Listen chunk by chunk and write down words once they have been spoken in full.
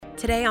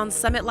Today on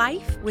Summit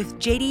Life with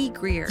JD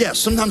Greear. Yes,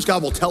 sometimes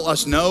God will tell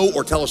us no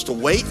or tell us to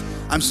wait.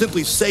 I'm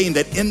simply saying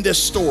that in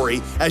this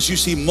story, as you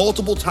see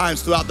multiple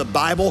times throughout the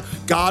Bible,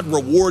 God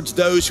rewards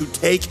those who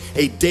take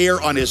a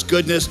dare on his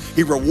goodness.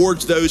 He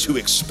rewards those who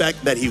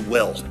expect that he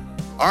will.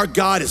 Our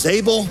God is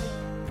able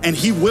and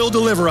he will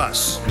deliver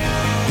us.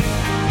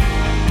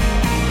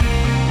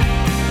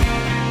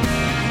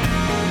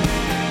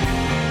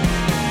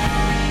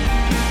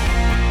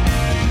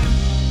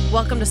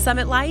 Welcome to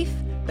Summit Life,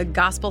 the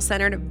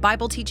gospel-centered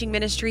Bible teaching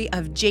ministry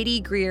of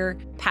JD Greear,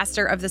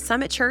 pastor of the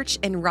Summit Church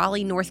in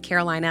Raleigh, North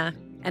Carolina.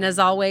 And as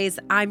always,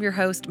 I'm your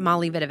host,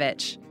 Molly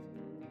Vidovich.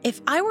 If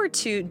I were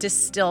to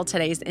distill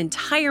today's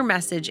entire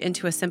message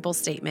into a simple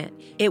statement,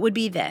 it would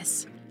be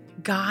this: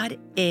 God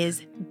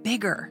is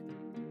bigger.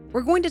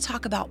 We're going to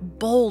talk about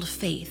bold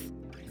faith.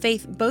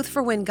 Faith both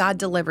for when God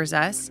delivers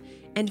us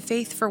and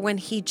faith for when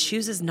he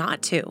chooses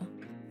not to.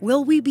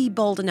 Will we be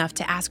bold enough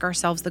to ask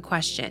ourselves the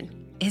question,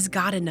 is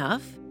God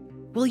enough?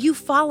 Will you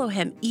follow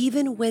him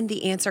even when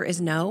the answer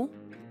is no?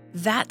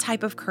 That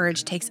type of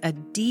courage takes a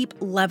deep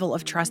level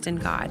of trust in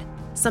God,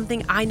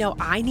 something I know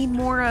I need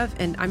more of,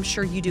 and I'm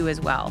sure you do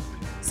as well.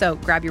 So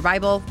grab your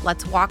Bible,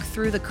 let's walk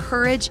through the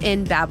courage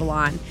in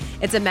Babylon.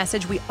 It's a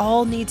message we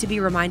all need to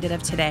be reminded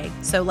of today.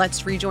 So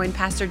let's rejoin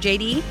Pastor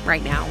JD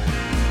right now.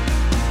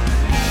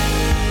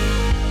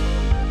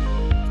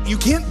 You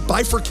can't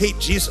bifurcate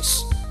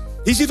Jesus.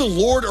 He's either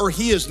Lord or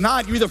he is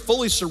not. You're either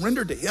fully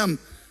surrendered to him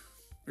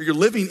or you're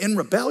living in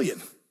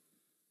rebellion.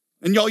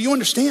 And y'all, you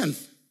understand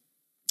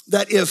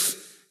that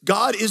if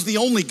God is the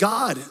only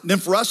God, then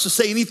for us to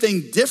say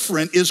anything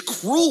different is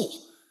cruel.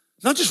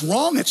 It's not just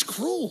wrong, it's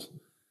cruel.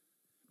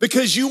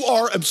 Because you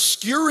are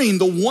obscuring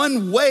the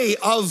one way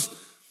of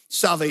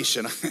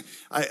salvation.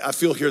 I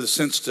feel here the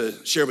sense to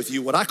share with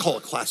you what I call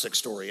a classic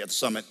story at the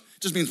Summit.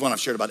 It just means one I've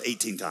shared about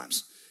 18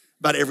 times,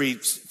 about every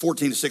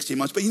 14 to 16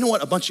 months. But you know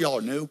what? A bunch of y'all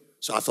are new,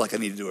 so I feel like I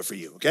need to do it for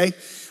you, okay?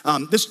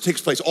 This takes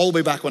place all the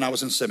way back when I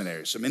was in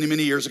seminary. So many,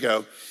 many years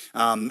ago,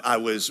 I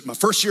was my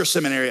first year of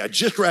seminary. I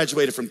just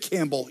graduated from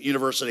Campbell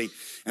University,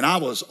 and I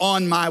was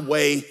on my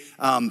way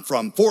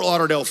from Fort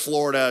Lauderdale,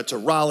 Florida to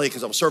Raleigh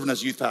because I was serving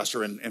as youth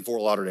pastor in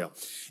Fort Lauderdale.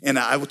 And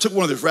I took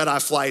one of those red-eye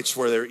flights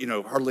where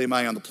there, hardly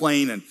anybody on the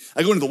plane. And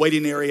I go into the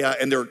waiting area,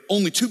 and there are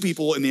only two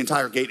people in the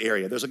entire gate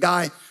area. There's a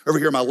guy over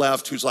here on my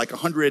left who's like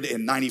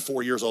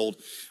 194 years old.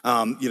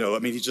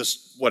 He's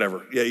just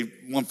whatever. Yeah,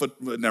 1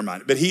 foot, never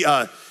mind. But he,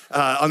 on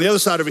the other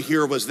side over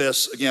here was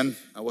this, again,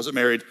 I wasn't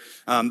married,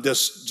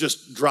 this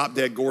just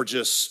drop-dead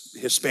gorgeous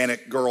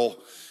Hispanic girl.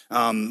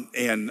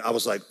 And I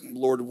was like,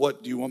 Lord,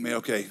 what do you want me?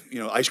 Okay,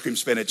 ice cream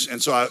spinach.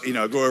 And so I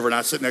go over and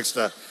I sit next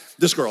to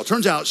this girl.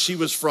 Turns out she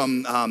was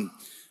from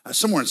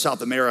somewhere in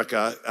South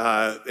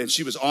America, and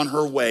she was on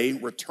her way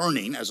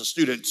returning as a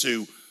student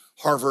to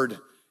Harvard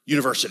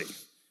University.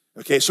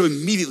 Okay, so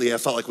immediately I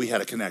felt like we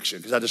had a connection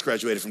because I just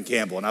graduated from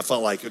Campbell, and I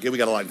felt like, okay, we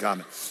got a lot in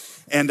common.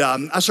 And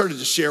I started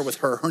to share with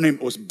her. Her name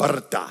was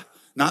Berta,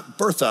 not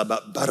Bertha,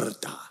 but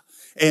Berta.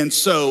 And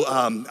so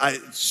I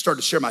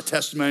started to share my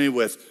testimony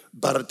with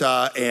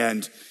Berta,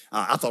 and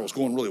I thought it was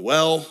going really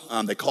well.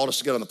 They called us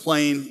to get on the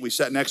plane. We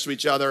sat next to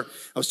each other.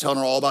 I was telling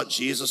her all about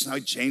Jesus and how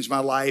he changed my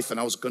life, and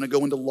I was going to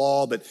go into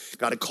law, but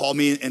God had called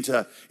me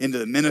into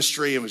the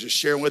ministry and was just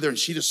sharing with her, and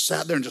she just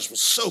sat there and just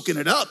was soaking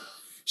it up.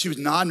 She was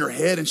nodding her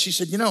head, and she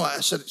said, I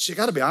said, she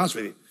got to be honest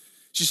with you.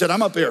 She said,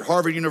 I'm up there at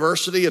Harvard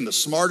University, and the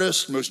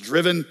smartest, most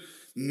driven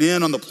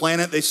men on the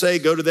planet, they say,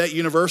 go to that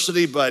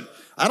university, but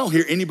I don't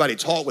hear anybody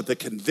talk with the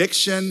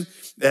conviction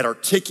that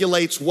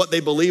articulates what they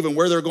believe and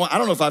where they're going. I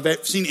don't know if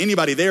I've seen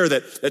anybody there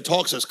that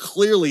talks as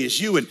clearly as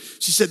you. And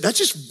she said, that's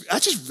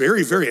just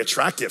very, very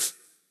attractive.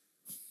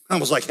 I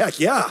was like, heck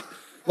yeah.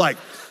 Like,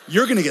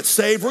 you're gonna get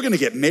saved, we're gonna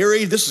get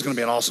married. This is gonna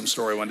be an awesome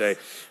story one day.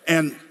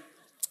 And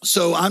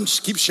so I'm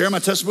just keep sharing my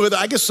testimony with her.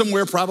 I guess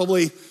somewhere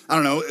probably,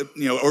 I don't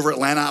know, over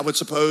Atlanta, I would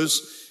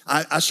suppose.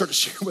 I started to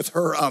share with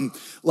her,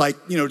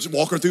 just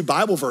walk her through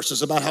Bible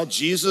verses about how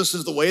Jesus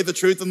is the way, the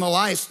truth, and the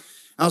life.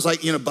 I was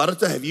like,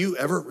 Berta, have you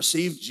ever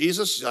received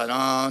Jesus? She's like,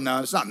 oh, no,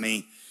 it's not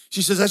me.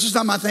 She says, that's just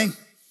not my thing.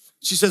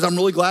 She says, I'm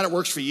really glad it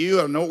works for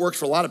you. I know it works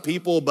for a lot of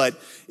people, but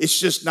it's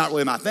just not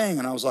really my thing.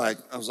 And I was like,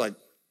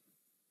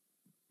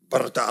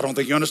 Berta, I don't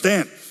think you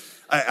understand.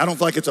 I don't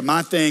feel like it's a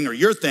my thing or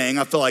your thing.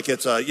 I feel like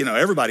it's a,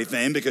 everybody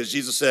thing because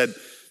Jesus said,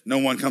 no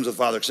one comes to the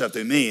Father except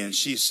through me. And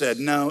she said,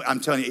 no,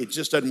 I'm telling you, it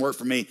just doesn't work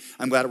for me.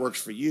 I'm glad it works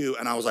for you.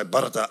 And I was like,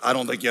 Berta, I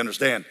don't think you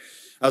understand.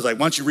 I was like,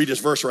 why don't you read this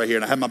verse right here?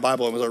 And I had my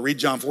Bible, and I was like, read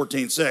John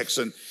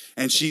 14:6.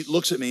 And she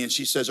looks at me and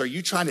she says, are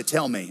you trying to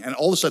tell me? And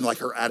all of a sudden, like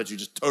her attitude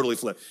just totally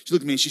flipped. She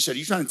looked at me and she said, are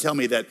you trying to tell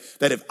me that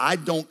if I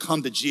don't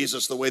come to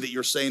Jesus the way that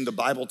you're saying the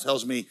Bible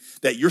tells me,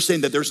 that you're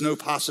saying that there's no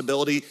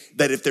possibility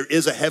that if there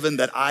is a heaven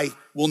that I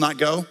will not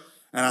go?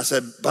 And I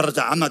said,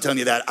 Berta, I'm not telling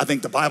you that. I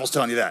think the Bible's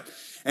telling you that.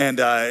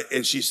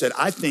 And she said,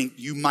 I think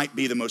you might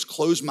be the most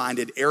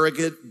closed-minded,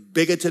 arrogant,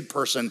 bigoted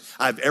person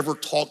I've ever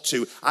talked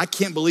to. I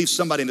can't believe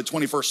somebody in the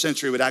 21st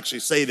century would actually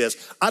say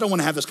this. I don't want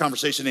to have this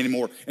conversation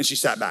anymore. And she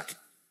sat back.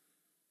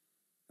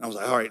 I was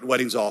like, all right,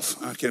 wedding's off.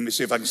 Okay, let me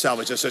see if I can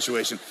salvage this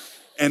situation.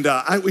 And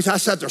I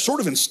sat there sort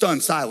of in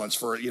stunned silence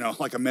for,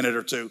 like a minute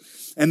or two.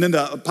 And then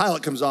the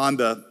pilot comes on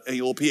the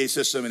little PA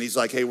system and he's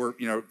like, hey, we're,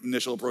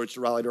 initial approach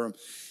to Raleigh, Durham.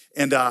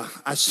 And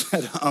I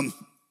said,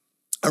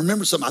 I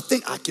remember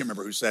something, I can't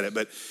remember who said it,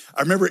 but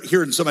I remember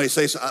hearing somebody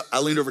say, so I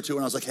leaned over to her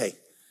and I was like, hey,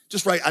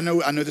 just right, I know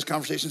this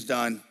conversation's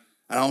done.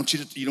 And I want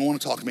you don't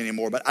want to talk to me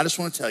anymore, but I just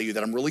want to tell you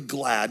that I'm really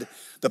glad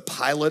the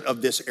pilot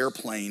of this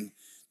airplane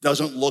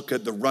doesn't look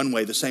at the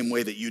runway the same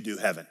way that you do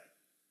heaven.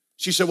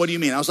 She said, what do you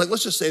mean? I was like,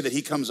 let's just say that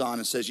he comes on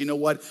and says, you know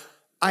what?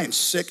 I am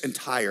sick and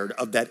tired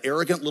of that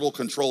arrogant little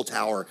control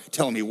tower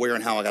telling me where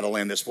and how I got to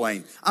land this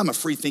plane. I'm a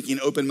free-thinking,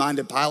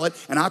 open-minded pilot,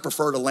 and I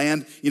prefer to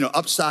land,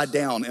 upside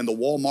down in the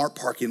Walmart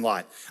parking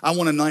lot. I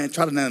want to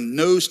try to land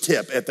nose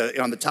tip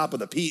on the top of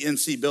the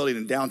PNC building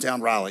in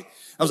downtown Raleigh.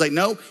 I was like,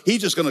 no,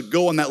 he's just going to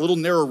go on that little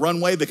narrow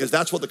runway because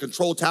that's what the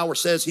control tower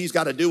says he's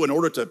got to do in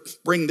order to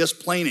bring this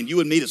plane and you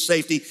and me to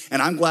safety.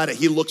 And I'm glad that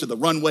he looks at the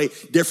runway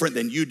different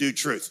than you do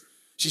truth.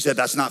 She said,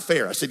 that's not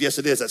fair. I said, yes,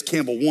 it is. That's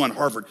Campbell 1,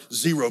 Harvard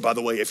 0, by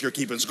the way, if you're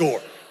keeping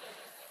score.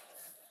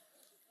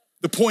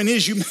 The point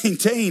is you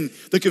maintain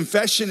the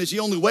confession is the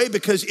only way,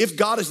 because if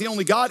God is the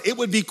only God, it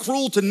would be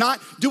cruel to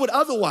not do it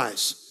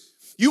otherwise.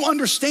 You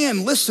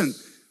understand, listen,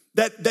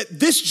 that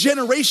this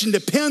generation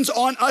depends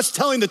on us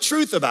telling the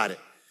truth about it.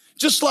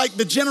 Just like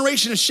the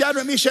generation of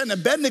Shadrach, Meshach, and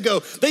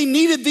Abednego, they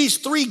needed these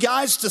three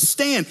guys to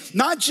stand,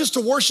 not just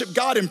to worship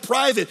God in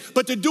private,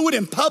 but to do it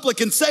in public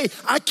and say,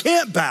 I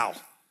can't bow.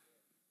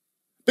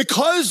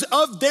 Because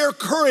of their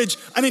courage,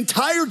 an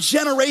entire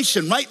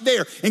generation right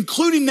there,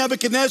 including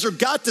Nebuchadnezzar,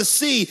 got to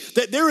see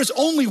that there is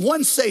only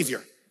one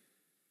Savior.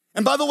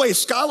 And by the way,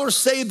 scholars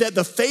say that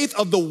the faith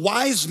of the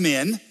wise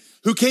men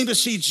who came to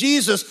see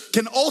Jesus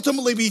can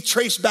ultimately be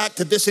traced back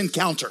to this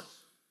encounter.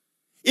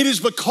 It is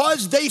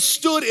because they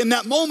stood in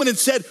that moment and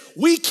said,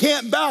 we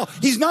can't bow.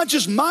 He's not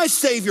just my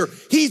Savior,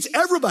 he's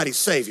everybody's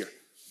Savior.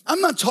 I'm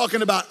not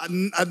talking about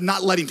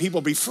not letting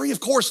people be free.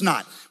 Of course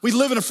not. We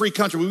live in a free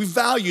country. We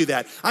value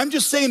that. I'm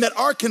just saying that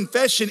our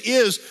confession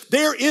is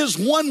there is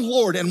one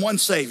Lord and one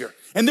Savior.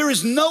 And there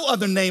is no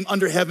other name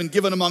under heaven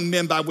given among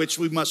men by which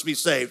we must be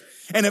saved.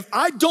 And if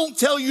I don't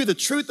tell you the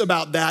truth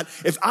about that,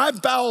 if I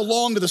bow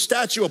along to the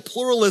statue of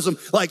pluralism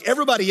like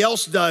everybody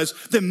else does,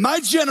 then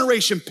my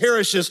generation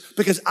perishes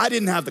because I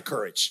didn't have the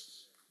courage.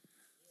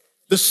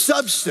 The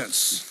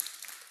substance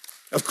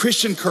of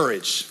Christian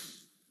courage,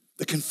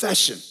 the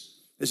confession,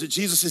 is that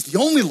Jesus is the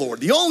only Lord,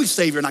 the only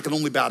Savior, and I can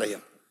only bow to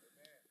him.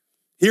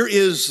 Here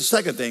is the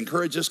second thing,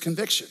 courage is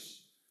conviction.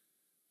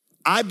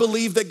 I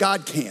believe that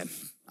God can.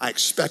 I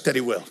expect that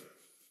he will,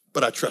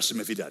 but I trust him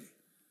if he doesn't.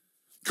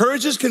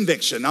 Courage is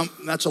conviction. Now,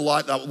 that's a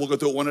lot. We'll go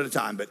through it one at a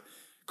time, but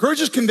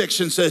courage is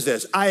conviction says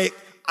this. I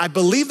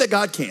believe that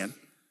God can.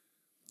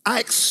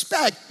 I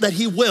expect that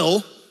he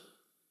will,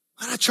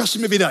 but I trust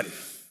him if he doesn't.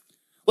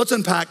 Let's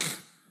unpack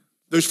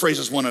those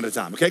phrases one at a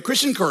time, okay?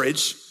 Christian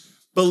courage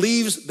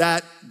believes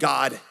that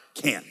God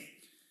can.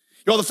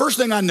 The first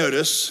thing I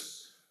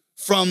notice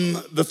from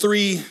the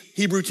three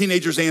Hebrew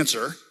teenagers'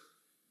 answer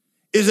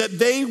is that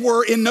they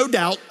were in no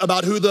doubt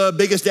about who the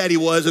biggest daddy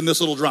was in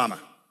this little drama.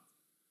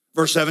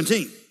 Verse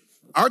 17,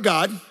 our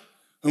God,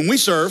 whom we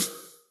serve,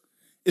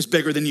 is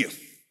bigger than you.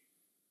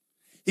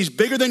 He's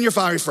bigger than your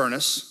fiery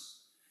furnace,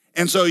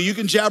 and so you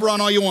can jabber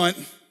on all you want.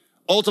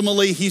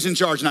 Ultimately, he's in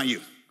charge, not you.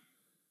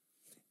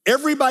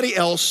 Everybody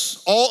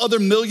else, all other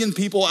million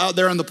people out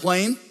there on the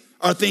plane,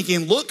 are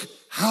thinking, look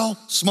how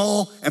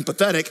small and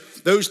pathetic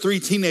those three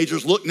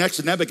teenagers look next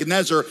to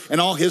Nebuchadnezzar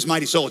and all his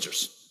mighty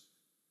soldiers.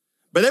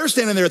 But they're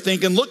standing there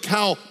thinking, look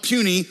how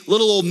puny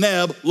little old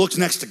Neb looks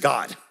next to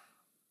God.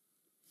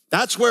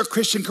 That's where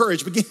Christian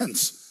courage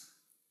begins.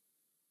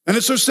 And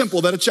it's so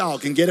simple that a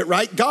child can get it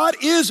right. God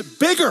is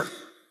bigger.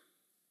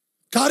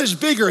 God is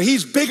bigger.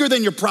 He's bigger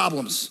than your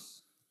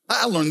problems.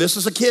 I learned this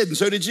as a kid, and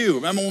so did you.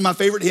 Remember one of my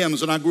favorite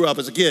hymns when I grew up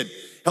as a kid?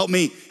 Help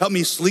me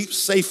sleep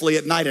safely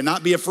at night and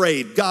not be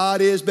afraid.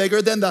 God is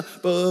bigger than the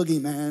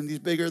boogeyman. He's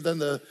bigger than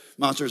the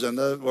monsters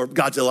or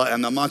Godzilla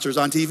and the monsters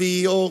on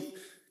TV. Oh,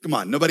 come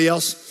on, nobody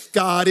else?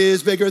 God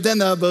is bigger than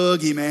the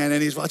boogeyman,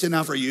 and he's watching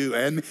out for you.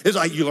 And it's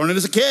like you learn it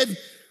as a kid.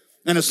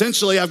 And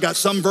essentially, I've got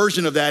some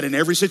version of that in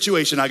every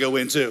situation I go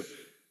into.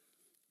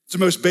 It's the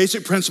most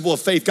basic principle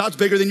of faith. God's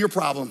bigger than your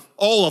problem,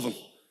 all of them.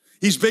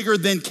 He's bigger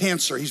than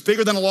cancer. He's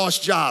bigger than a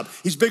lost job.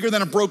 He's bigger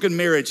than a broken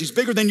marriage. He's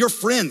bigger than your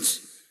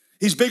friends.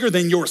 He's bigger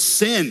than your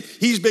sin.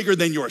 He's bigger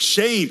than your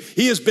shame.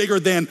 He is bigger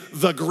than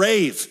the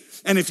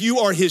grave. And if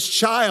you are his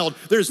child,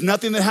 there's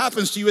nothing that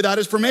happens to you without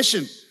his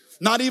permission.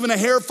 Not even a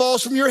hair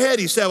falls from your head,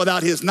 he said,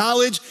 without his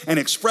knowledge and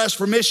express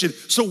permission.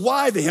 So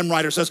why, the hymn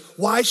writer says,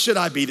 why should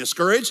I be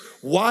discouraged?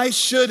 Why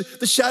should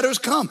the shadows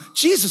come?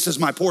 Jesus is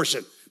my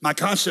portion. My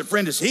constant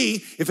friend is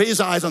he. If his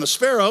eyes on a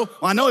sparrow,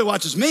 well, I know he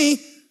watches me.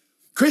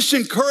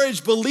 Christian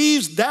courage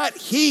believes that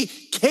he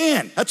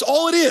can. That's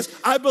all it is.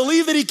 I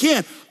believe that he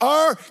can.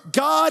 Our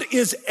God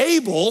is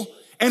able,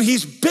 and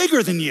he's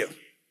bigger than you.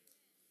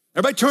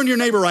 Everybody turn to your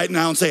neighbor right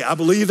now and say, I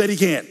believe that he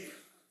can.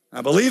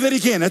 I believe that he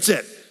can. That's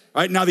it.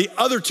 All right, now the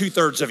other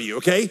 2/3 of you,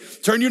 okay?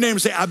 Turn to your neighbor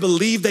and say, I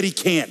believe that he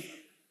can.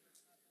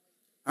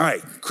 All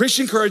right,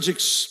 Christian courage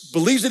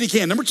believes that he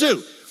can. Number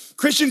 2,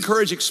 Christian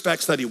courage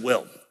expects that he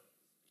will.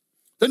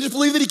 Doesn't just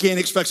believe that he can, he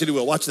expects that he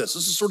will. Watch this.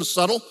 This is sort of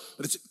subtle,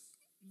 but it's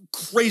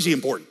crazy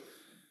important.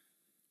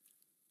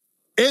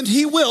 And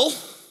he will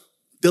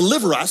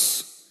deliver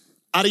us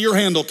out of your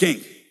hand, O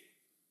king.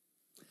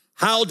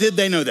 How did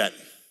they know that?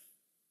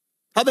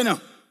 How'd they know?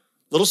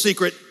 Little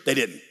secret, they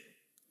didn't.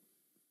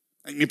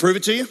 Let me prove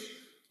it to you.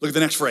 Look at the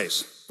next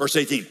phrase, verse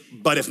 18.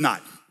 But if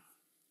not.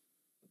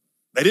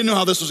 They didn't know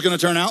how this was going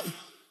to turn out.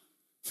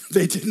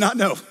 They did not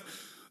know.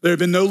 There had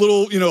been no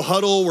little,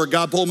 huddle where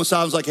God pulled them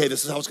aside and was like, hey,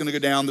 this is how it's going to go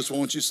down. This is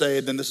what you say.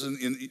 Then this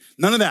is,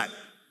 none of that.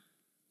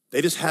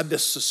 They just had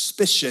this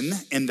suspicion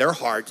in their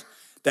heart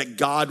that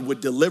God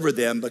would deliver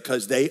them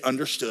because they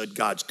understood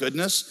God's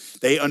goodness.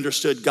 They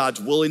understood God's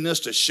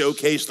willingness to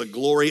showcase the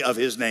glory of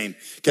his name.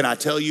 Can I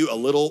tell you a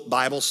little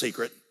Bible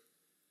secret?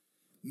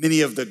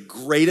 Many of the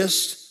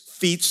greatest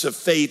feats of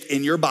faith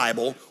in your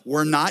Bible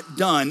were not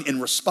done in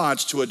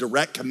response to a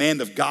direct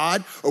command of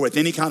God or with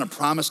any kind of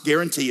promise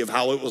guarantee of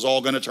how it was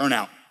all going to turn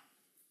out.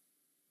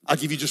 I'll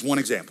give you just one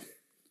example.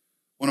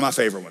 One of my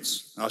favorite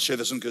ones. I'll share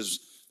this one because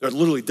there are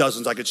literally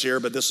dozens I could share,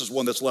 but this is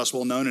one that's less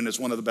well known and it's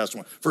one of the best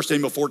ones. 1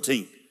 Samuel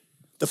 14.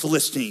 The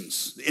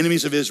Philistines, the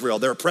enemies of Israel,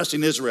 they're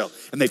oppressing Israel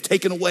and they've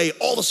taken away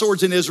all the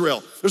swords in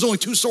Israel. There's only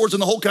 2 swords in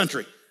the whole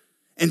country.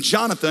 And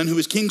Jonathan, who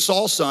is King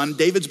Saul's son,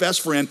 David's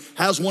best friend,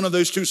 has one of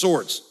those 2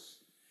 swords.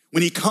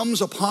 When he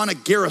comes upon a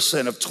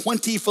garrison of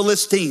 20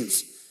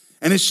 Philistines,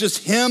 and it's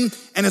just him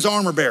and his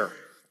armor bearer,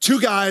 2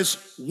 guys,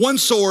 1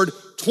 sword,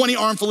 20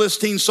 armed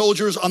Philistine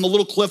soldiers on the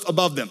little cliff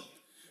above them.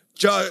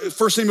 1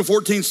 Samuel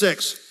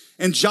 14:6.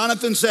 And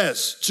Jonathan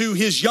says to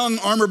his young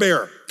armor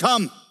bearer,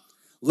 come,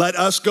 let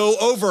us go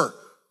over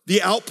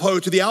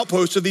to the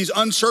outpost of these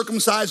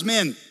uncircumcised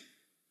men.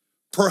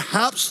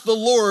 Perhaps the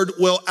Lord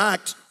will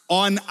act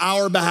on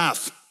our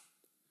behalf.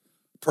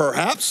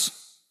 Perhaps.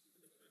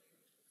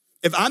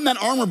 If I'm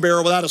that armor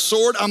bearer without a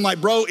sword, I'm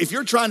like, bro, if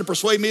you're trying to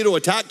persuade me to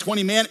attack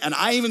 20 men and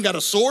I even got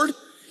a sword,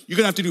 you're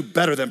gonna have to do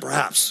better than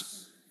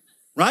perhaps,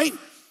 right?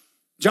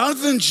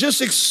 Jonathan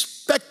just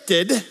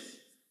expected,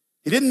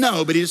 he didn't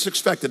know, but he just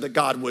expected that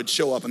God would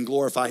show up and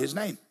glorify his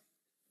name.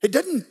 It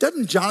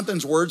doesn't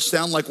Jonathan's words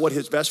sound like what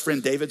his best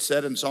friend David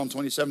said in Psalm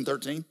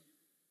 27:13?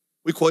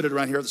 We quote it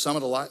around here at the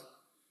Summit a lot.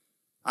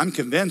 I'm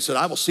convinced that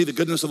I will see the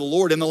goodness of the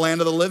Lord in the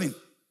land of the living.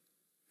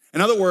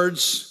 In other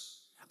words,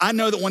 I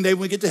know that one day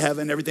when we get to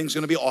heaven, everything's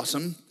gonna be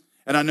awesome.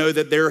 And I know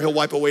that there he'll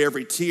wipe away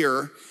every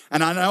tear.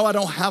 And I know I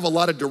don't have a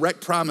lot of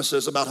direct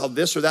promises about how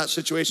this or that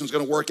situation is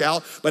gonna work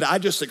out, but I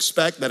just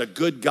expect that a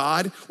good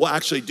God will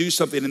actually do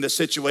something in this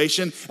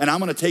situation. And I'm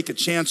gonna take a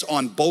chance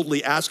on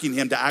boldly asking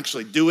him to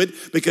actually do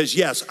it because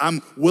yes,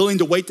 I'm willing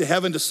to wait to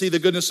heaven to see the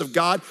goodness of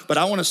God, but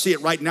I wanna see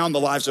it right now in the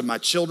lives of my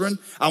children.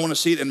 I wanna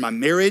see it in my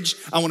marriage.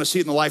 I wanna see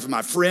it in the life of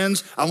my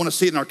friends. I wanna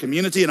see it in our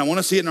community and I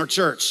wanna see it in our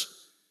church.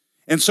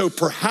 And so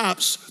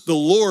perhaps the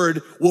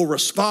Lord will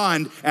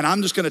respond and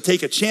I'm just gonna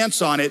take a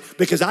chance on it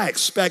because I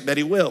expect that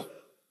he will.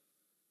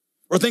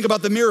 Or think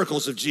about the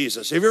miracles of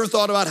Jesus. Have you ever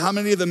thought about how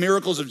many of the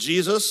miracles of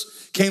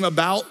Jesus came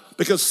about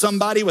because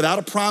somebody without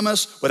a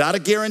promise, without a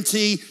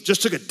guarantee,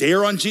 just took a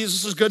dare on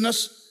Jesus'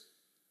 goodness?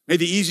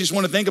 Maybe the easiest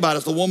one to think about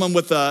is the woman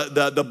with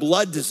the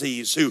blood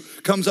disease who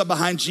comes up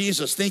behind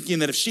Jesus thinking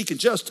that if she could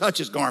just touch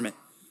his garment,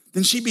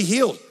 then she'd be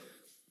healed.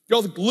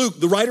 Luke,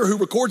 the writer who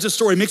records this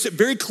story, makes it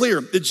very clear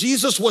that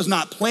Jesus was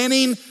not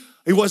planning,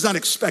 he was not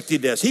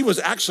expecting this. He was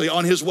actually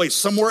on his way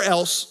somewhere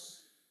else,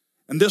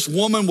 and this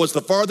woman was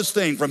the farthest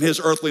thing from his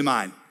earthly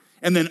mind.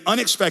 And then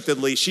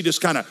unexpectedly, she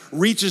just kind of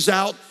reaches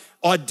out,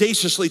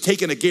 audaciously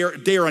taking a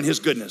dare on his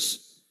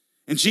goodness.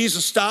 And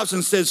Jesus stops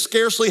and says,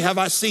 scarcely have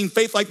I seen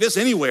faith like this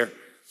anywhere.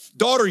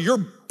 Daughter, your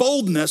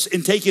boldness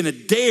in taking a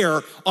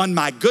dare on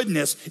my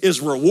goodness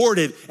is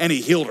rewarded, and he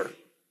healed her.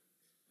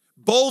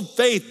 Bold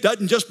faith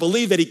doesn't just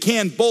believe that he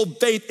can. Bold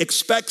faith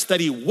expects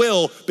that he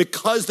will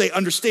because they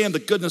understand the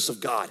goodness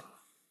of God.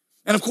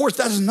 And of course,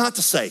 that is not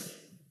to say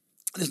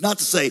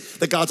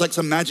that God's like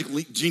some magic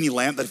genie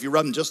lamp that if you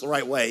rub him just the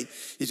right way,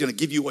 he's gonna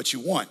give you what you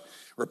want.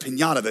 Or a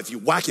piñata that if you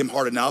whack him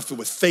hard enough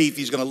with faith,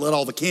 he's gonna let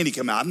all the candy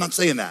come out. I'm not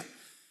saying that.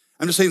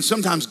 I'm just saying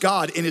sometimes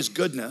God in his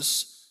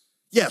goodness,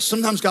 yes,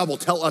 sometimes God will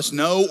tell us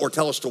no or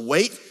tell us to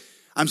wait.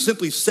 I'm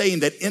simply saying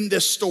that in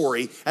this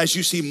story, as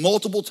you see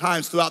multiple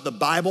times throughout the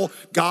Bible,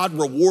 God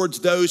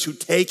rewards those who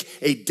take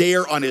a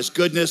dare on his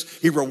goodness.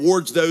 He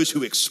rewards those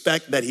who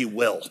expect that he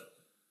will.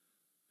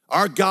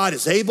 Our God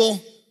is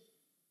able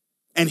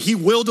and he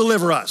will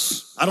deliver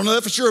us. I don't know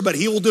that for sure, but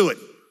he will do it.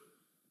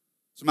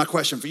 So my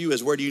question for you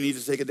is, where do you need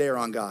to take a dare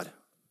on God?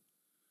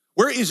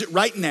 Where is it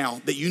right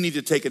now that you need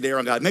to take a dare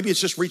on God? Maybe it's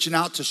just reaching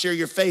out to share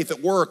your faith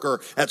at work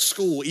or at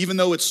school, even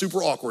though it's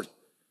super awkward.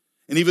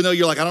 And even though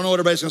you're like, I don't know what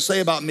everybody's gonna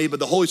say about me, but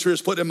the Holy Spirit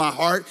is put in my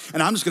heart,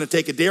 and I'm just gonna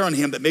take a dare on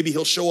him that maybe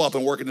he'll show up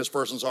and work in this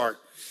person's heart.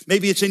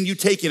 Maybe it's in you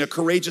taking a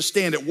courageous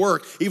stand at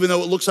work, even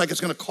though it looks like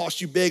it's gonna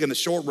cost you big in the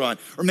short run.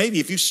 Or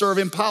maybe if you serve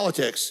in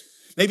politics,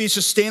 maybe it's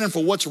just standing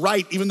for what's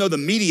right, even though the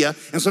media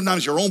and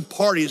sometimes your own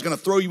party is gonna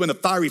throw you in the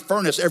fiery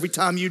furnace every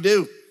time you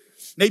do.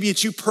 Maybe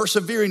it's you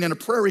persevering in a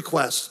prayer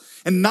request.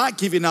 and not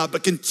giving up,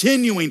 but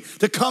continuing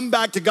to come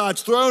back to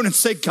God's throne and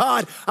say,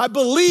 God, I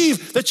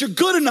believe that you're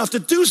good enough to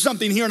do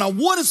something here, and I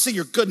want to see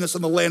your goodness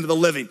in the land of the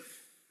living.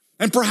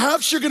 And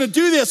perhaps you're gonna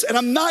do this, and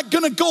I'm not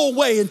gonna go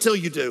away until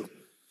you do.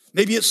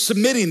 Maybe it's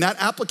submitting that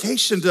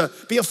application to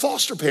be a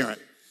foster parent,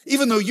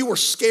 even though you were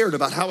scared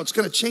about how it's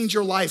gonna change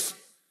your life.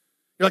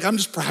 You're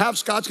like,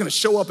 perhaps God's gonna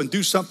show up and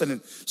do something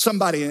in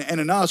somebody and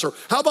in us. Or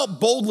how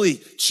about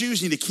boldly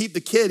choosing to keep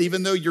the kid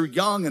even though you're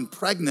young and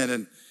pregnant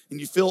and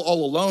you feel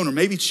all alone? Or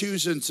maybe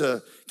choosing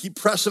to keep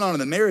pressing on in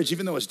the marriage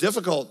even though it's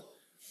difficult.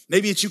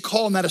 Maybe it's you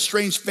calling that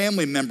estranged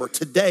family member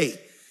today,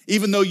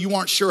 even though you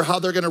aren't sure how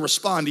they're gonna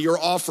respond to your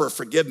offer of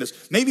forgiveness.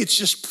 Maybe it's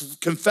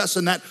just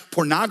confessing that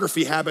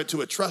pornography habit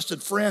to a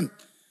trusted friend.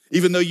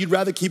 Even though you'd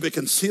rather keep it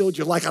concealed,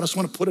 you're like, I just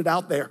wanna put it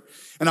out there.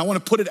 And I wanna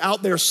put it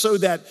out there so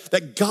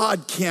that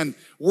God can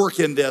work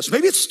in this.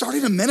 Maybe it's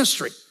starting a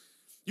ministry.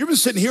 You've been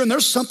sitting here and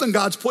there's something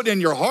God's put in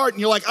your heart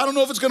and you're like, I don't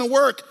know if it's gonna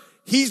work.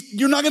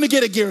 You're not gonna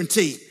get a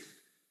guarantee.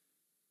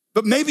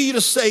 But maybe you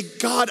just say,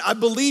 God, I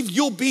believe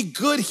you'll be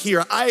good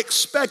here. I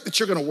expect that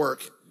you're gonna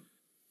work.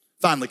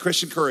 Finally,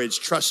 Christian courage,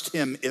 trust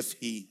him if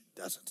he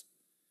doesn't.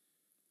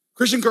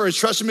 Christian courage,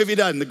 trust him if he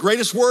doesn't. The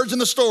greatest words in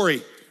the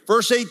story,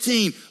 verse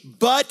 18,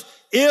 but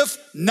if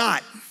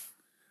not,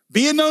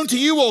 be it known to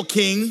you, O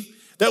king,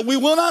 that we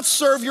will not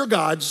serve your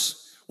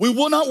gods. We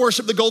will not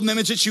worship the golden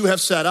image that you have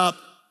set up.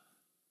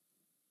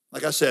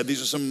 Like I said,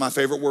 these are some of my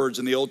favorite words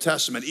in the Old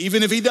Testament.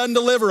 Even if he doesn't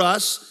deliver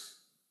us,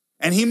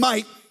 and he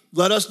might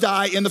let us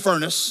die in the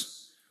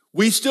furnace,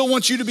 we still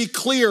want you to be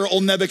clear,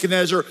 old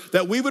Nebuchadnezzar,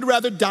 that we would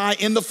rather die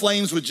in the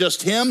flames with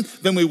just him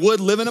than we would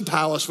live in a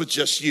palace with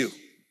just you.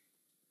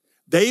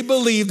 They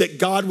believed that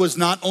God was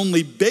not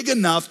only big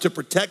enough to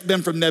protect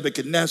them from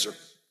Nebuchadnezzar,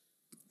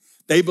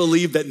 they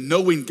believed that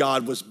knowing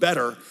God was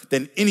better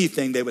than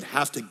anything they would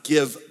have to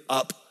give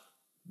up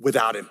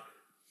without him.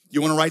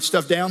 You wanna write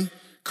stuff down?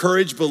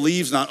 Courage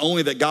believes not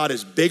only that God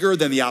is bigger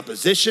than the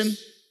opposition,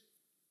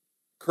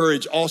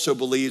 courage also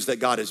believes that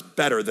God is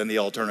better than the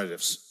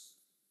alternatives.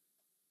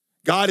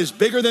 God is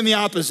bigger than the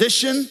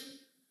opposition,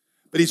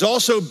 but he's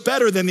also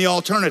better than the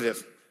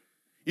alternative.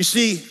 You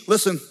see,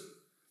 listen,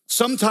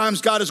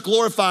 sometimes God is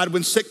glorified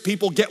when sick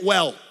people get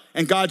well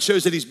and God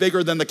shows that he's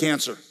bigger than the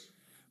cancer.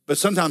 But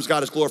sometimes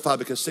God is glorified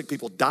because sick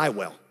people die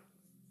well.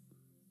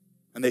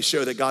 And they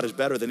show that God is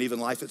better than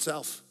even life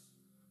itself.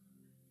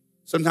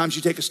 Sometimes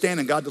you take a stand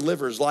and God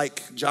delivers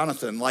like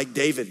Jonathan, like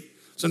David.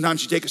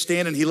 Sometimes you take a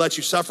stand and he lets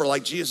you suffer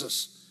like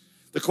Jesus.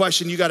 The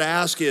question you gotta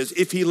ask is,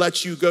 if he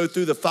lets you go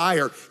through the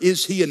fire,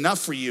 is he enough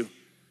for you?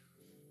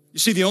 You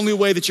see, the only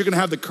way that you're gonna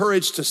have the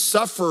courage to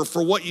suffer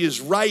for what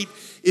is right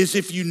is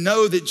if you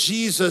know that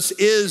Jesus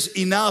is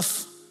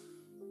enough.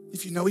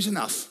 If you know he's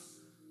enough.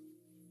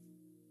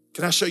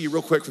 Can I show you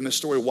real quick from this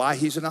story why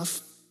he's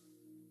enough?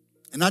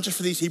 And not just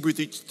for these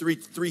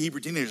three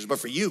Hebrew teenagers, but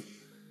for you.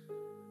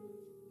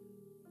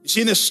 You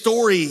see, in this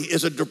story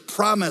is a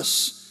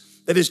promise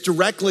that is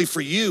directly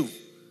for you.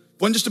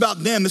 It wasn't just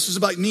about them, this is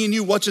about me and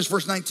you. Watch this,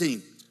 verse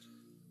 19.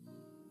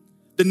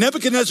 The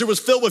Nebuchadnezzar was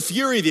filled with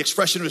fury. The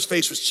expression of his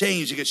face was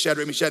changed. He gets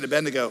Shadrach, Meshach, and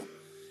Abednego.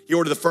 He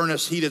ordered the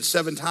furnace heated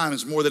 7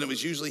 times more than it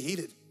was usually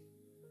heated.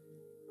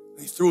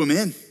 And he threw him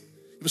in.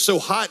 It was so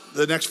hot,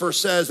 the next verse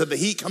says, that the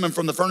heat coming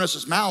from the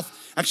furnace's mouth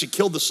actually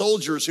killed the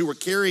soldiers who were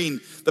carrying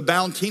the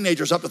bound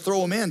teenagers up to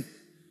throw them in.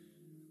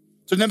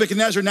 So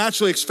Nebuchadnezzar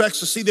naturally expects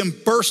to see them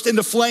burst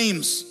into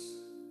flames.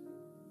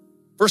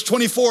 Verse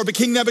 24, but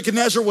King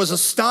Nebuchadnezzar was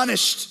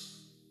astonished.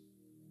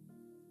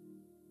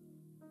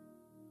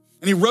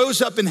 And he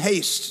rose up in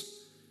haste.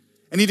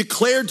 And he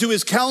declared to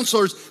his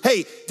counselors,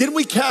 hey, didn't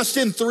we cast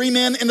in 3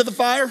 men into the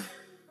fire? And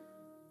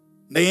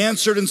they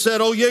answered and said,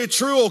 oh, yea,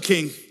 true, O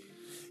king.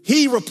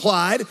 He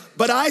replied,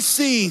 but I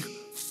see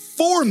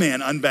 4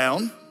 men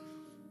unbound,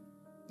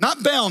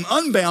 not bound,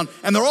 unbound,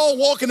 and they're all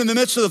walking in the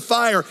midst of the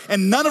fire,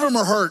 and none of them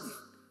are hurt.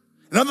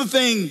 Another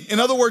thing, in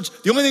other words,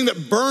 the only thing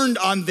that burned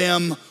on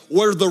them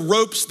were the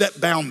ropes that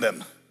bound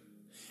them.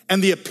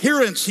 And the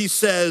appearance, he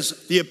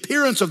says, the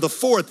appearance of the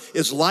 4th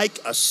is like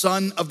a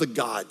son of the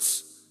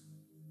gods.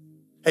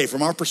 Hey,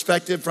 from our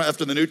perspective,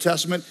 after the New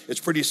Testament, it's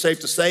pretty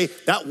safe to say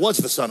that was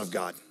the Son of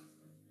God.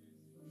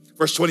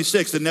 Verse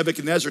 26, then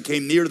Nebuchadnezzar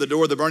came near to the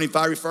door of the burning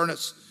fiery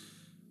furnace,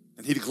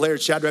 and he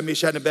declared, Shadrach,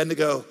 Meshach, and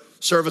Abednego,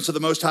 servants of the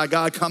Most High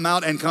God, come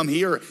out and come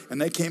here. And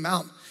they came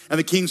out. And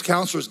the king's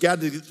counselors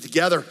gathered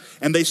together,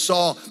 and they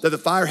saw that the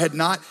fire had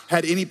not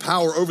had any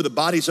power over the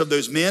bodies of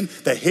those men.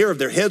 The hair of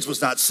their heads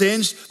was not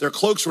singed. Their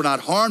cloaks were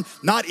not harmed.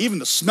 Not even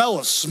the smell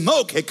of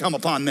smoke had come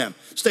upon them.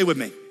 Stay with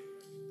me.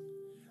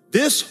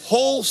 This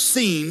whole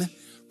scene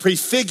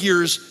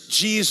prefigures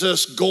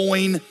Jesus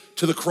going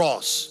to the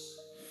cross.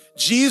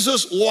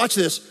 Jesus, watch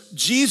this,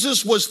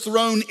 Jesus was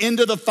thrown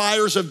into the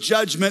fires of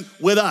judgment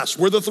with us.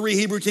 We're the 3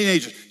 Hebrew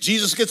teenagers.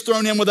 Jesus gets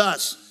thrown in with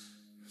us.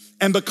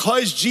 And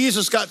because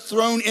Jesus got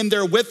thrown in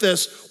there with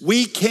us,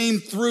 we came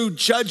through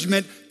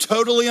judgment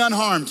totally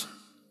unharmed.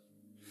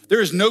 There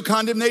is no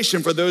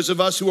condemnation for those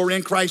of us who are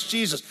in Christ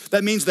Jesus.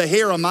 That means the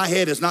hair on my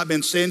head has not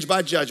been singed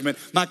by judgment.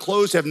 My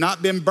clothes have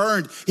not been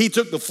burned. He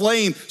took the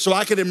flame so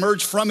I could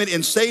emerge from it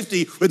in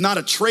safety with not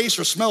a trace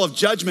or smell of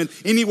judgment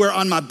anywhere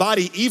on my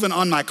body, even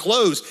on my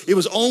clothes. It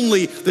was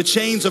only the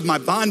chains of my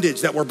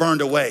bondage that were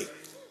burned away.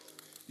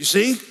 You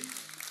see?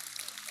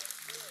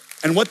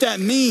 And what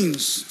that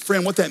means,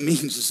 friend, what that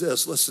means is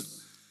this, listen.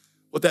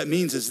 What that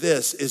means is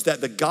this, is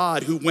that the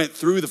God who went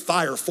through the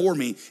fire for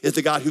me is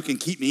the God who can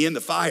keep me in the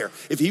fire.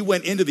 If he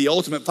went into the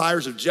ultimate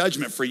fires of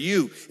judgment for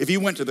you, if he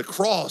went to the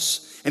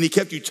cross and he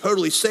kept you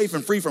totally safe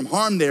and free from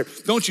harm there,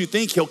 don't you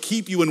think he'll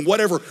keep you in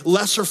whatever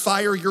lesser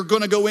fire you're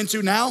gonna go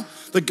into now?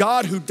 The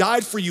God who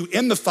died for you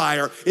in the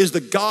fire is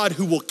the God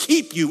who will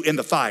keep you in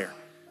the fire.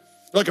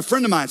 Like a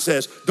friend of mine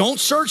says, don't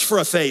search for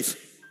a faith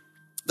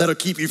that'll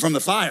keep you from the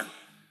fire.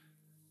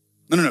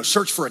 No,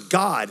 search for a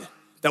God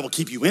that will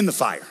keep you in the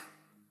fire.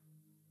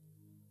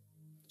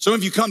 Some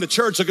of you come to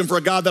church looking for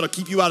a God that'll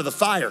keep you out of the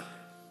fire.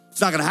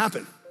 It's not gonna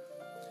happen.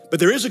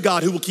 But there is a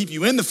God who will keep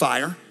you in the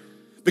fire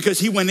because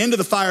he went into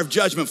the fire of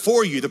judgment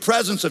for you. The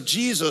presence of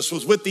Jesus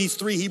was with these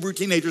 3 Hebrew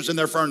teenagers in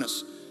their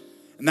furnace.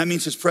 And that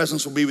means his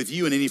presence will be with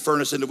you in any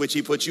furnace into which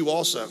he puts you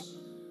also.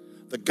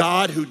 The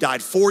God who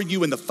died for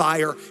you in the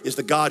fire is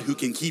the God who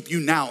can keep you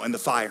now in the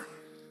fire.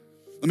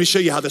 Let me show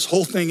you how this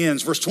whole thing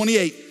ends. Verse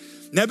 28,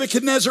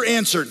 Nebuchadnezzar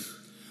answered,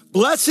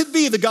 "Blessed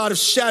be the God of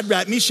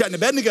Shadrach, Meshach, and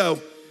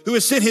Abednego, who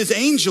has sent his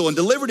angel and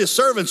delivered his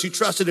servants who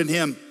trusted in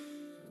him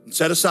and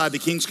set aside the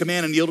king's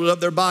command and yielded up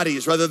their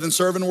bodies rather than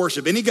serve and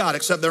worship any God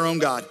except their own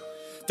God.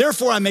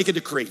 Therefore I make a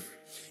decree.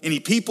 Any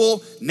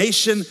people,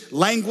 nation,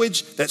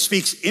 language that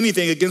speaks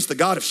anything against the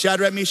God of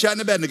Shadrach, Meshach,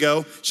 and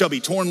Abednego shall be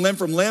torn limb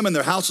from limb and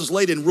their houses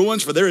laid in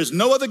ruins, for there is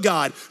no other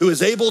God who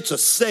is able to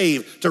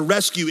save, to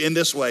rescue in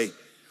this way."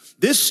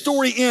 This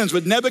story ends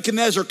with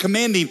Nebuchadnezzar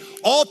commanding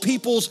all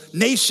peoples,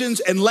 nations,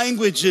 and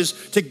languages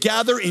to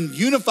gather in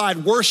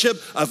unified worship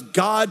of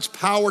God's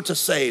power to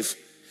save.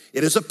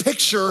 It is a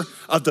picture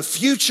of the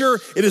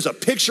future. It is a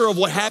picture of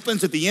what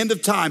happens at the end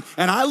of time.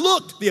 And I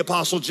looked, the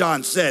Apostle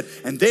John said,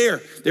 and there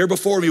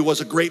before me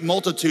was a great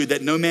multitude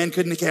that no man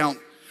could count.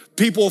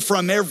 People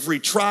from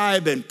every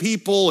tribe and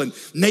people and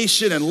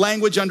nation and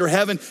language under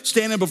heaven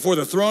standing before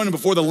the throne and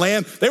before the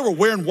Lamb. They were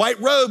wearing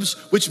white robes,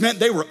 which meant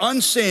they were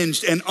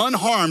unsinged and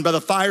unharmed by the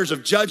fires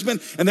of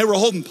judgment. And they were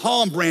holding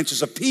palm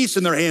branches of peace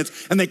in their hands.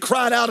 And they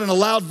cried out in a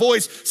loud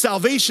voice,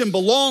 "Salvation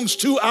belongs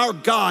to our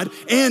God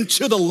and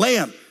to the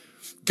Lamb."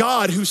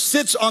 God who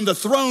sits on the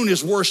throne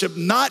is worshiped,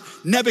 not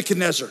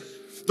Nebuchadnezzar.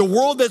 The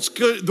world is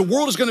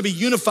going to be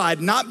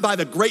unified not by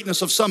the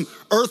greatness of some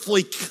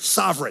earthly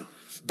sovereign,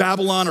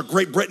 Babylon or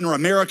Great Britain or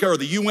America or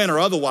the UN or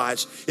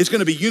otherwise. It's going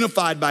to be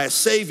unified by a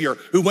Savior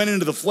who went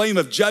into the flame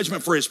of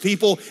judgment for his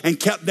people and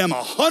kept them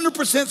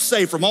 100%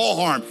 safe from all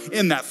harm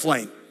in that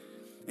flame.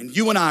 And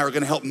you and I are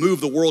going to help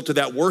move the world to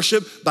that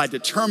worship by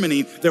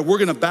determining that we're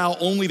going to bow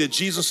only to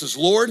Jesus as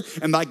Lord,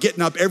 and by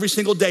getting up every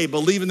single day,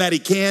 believing that he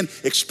can,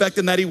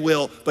 expecting that he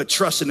will, but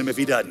trusting him if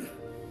he doesn't.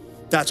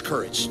 That's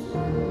courage.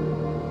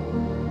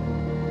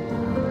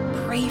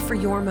 Pray for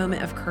your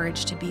moment of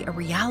courage to be a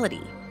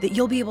reality, that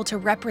you'll be able to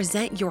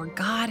represent your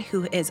God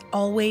who is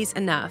always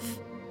enough.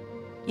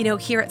 You know,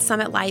 here at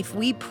Summit Life,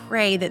 we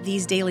pray that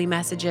these daily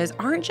messages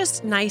aren't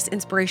just nice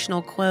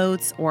inspirational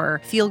quotes or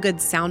feel-good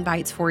sound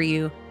bites for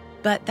you,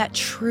 but that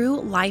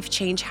true life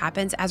change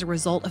happens as a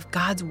result of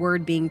God's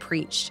word being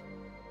preached.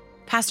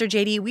 Pastor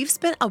JD, we've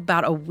spent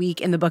about a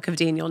week in the book of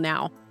Daniel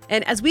now.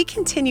 And as we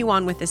continue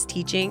on with this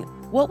teaching,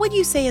 what would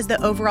you say is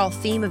the overall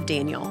theme of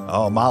Daniel?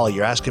 Oh, Molly,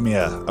 you're asking me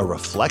a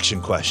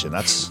reflection question.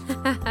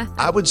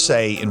 I would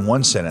say in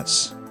one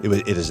sentence,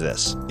 it is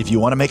this. If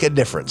you want to make a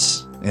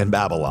difference in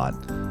Babylon,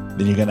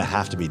 then you're going to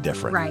have to be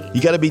different. Right.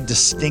 You got to be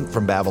distinct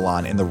from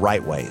Babylon in the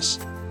right ways.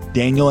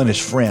 Daniel and his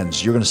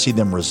friends, you're going to see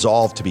them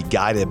resolved to be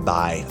guided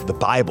by the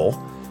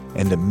Bible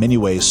and in many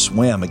ways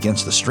swim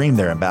against the stream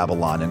there in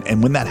Babylon.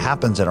 And when that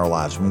happens in our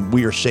lives, when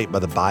we are shaped by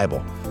the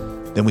Bible,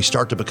 then we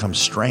start to become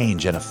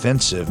strange and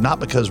offensive,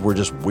 not because we're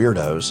just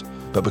weirdos,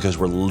 but because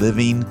we're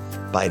living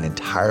by an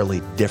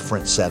entirely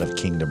different set of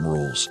kingdom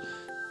rules.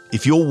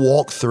 If you'll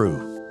walk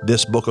through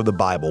this book of the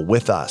Bible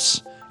with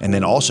us, and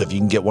then also if you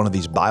can get one of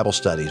these Bible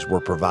studies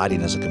we're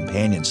providing as a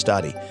companion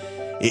study,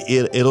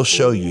 it'll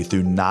show you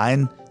through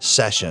 9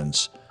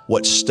 sessions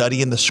what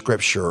studying the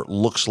scripture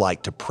looks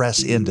like to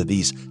press into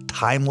these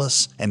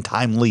timeless and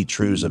timely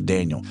truths of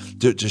Daniel,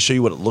 to show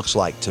you what it looks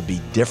like to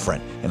be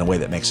different in a way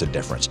that makes a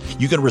difference.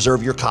 You can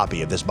reserve your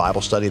copy of this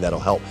Bible study that'll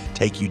help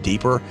take you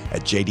deeper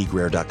at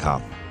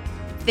jdgreer.com.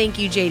 Thank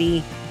you,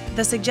 JD.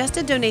 The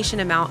suggested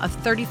donation amount of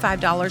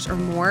 $35 or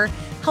more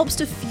helps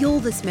to fuel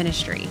this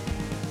ministry.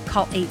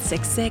 Call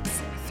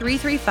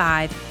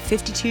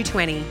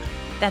 866-335-5220.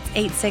 That's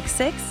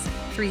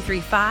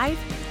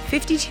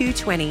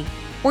 866-335-5220.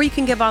 Or you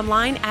can give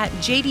online at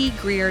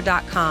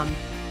jdgreer.com.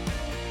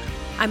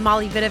 I'm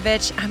Molly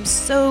Vidovich. I'm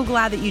so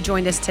glad that you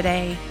joined us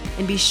today.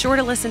 And be sure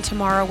to listen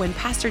tomorrow when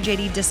Pastor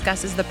JD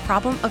discusses the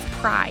problem of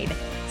pride,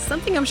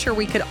 something I'm sure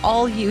we could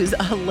all use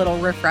a little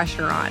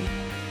refresher on.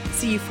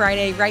 see you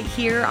Friday right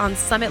here on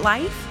Summit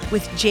Life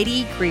with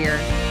J.D. Greear.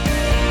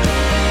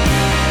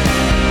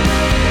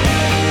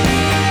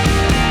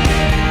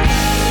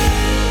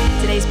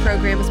 Today's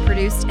program was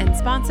produced and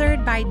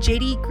sponsored by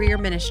J.D. Greear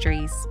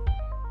Ministries.